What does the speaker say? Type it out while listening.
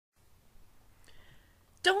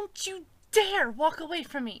Don't you dare walk away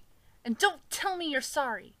from me. And don't tell me you're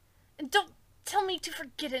sorry. And don't tell me to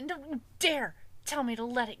forget it. And don't you dare tell me to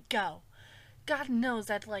let it go. God knows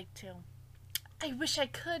I'd like to. I wish I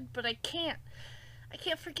could, but I can't. I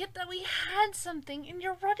can't forget that we had something and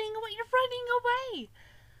you're running away. You're running away.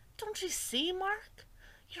 Don't you see, Mark?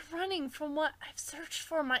 You're running from what I've searched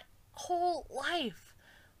for my whole life.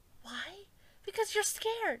 Why? Because you're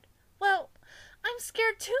scared. Well, I'm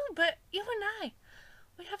scared too, but you and I,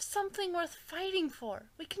 we have something worth fighting for.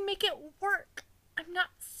 We can make it work. I'm not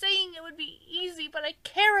saying it would be easy, but I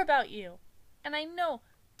care about you. And I know,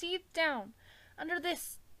 deep down, under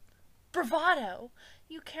this bravado,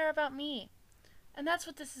 you care about me. And that's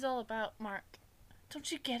what this is all about, Mark.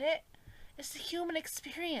 Don't you get it? It's the human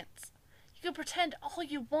experience. You can pretend all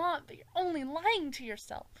you want, but you're only lying to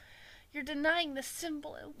yourself. You're denying the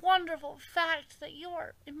simple and wonderful fact that you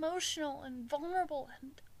are emotional and vulnerable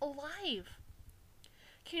and alive.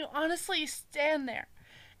 Can you honestly stand there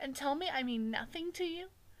and tell me I mean nothing to you?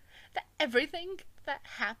 That everything that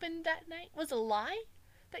happened that night was a lie?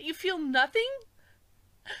 That you feel nothing?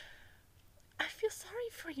 I feel sorry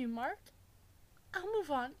for you, Mark. I'll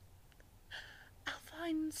move on. I'll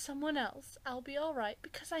find someone else. I'll be alright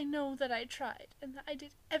because I know that I tried and that I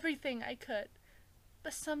did everything I could.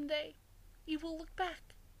 But someday you will look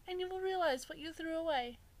back and you will realize what you threw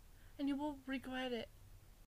away and you will regret it.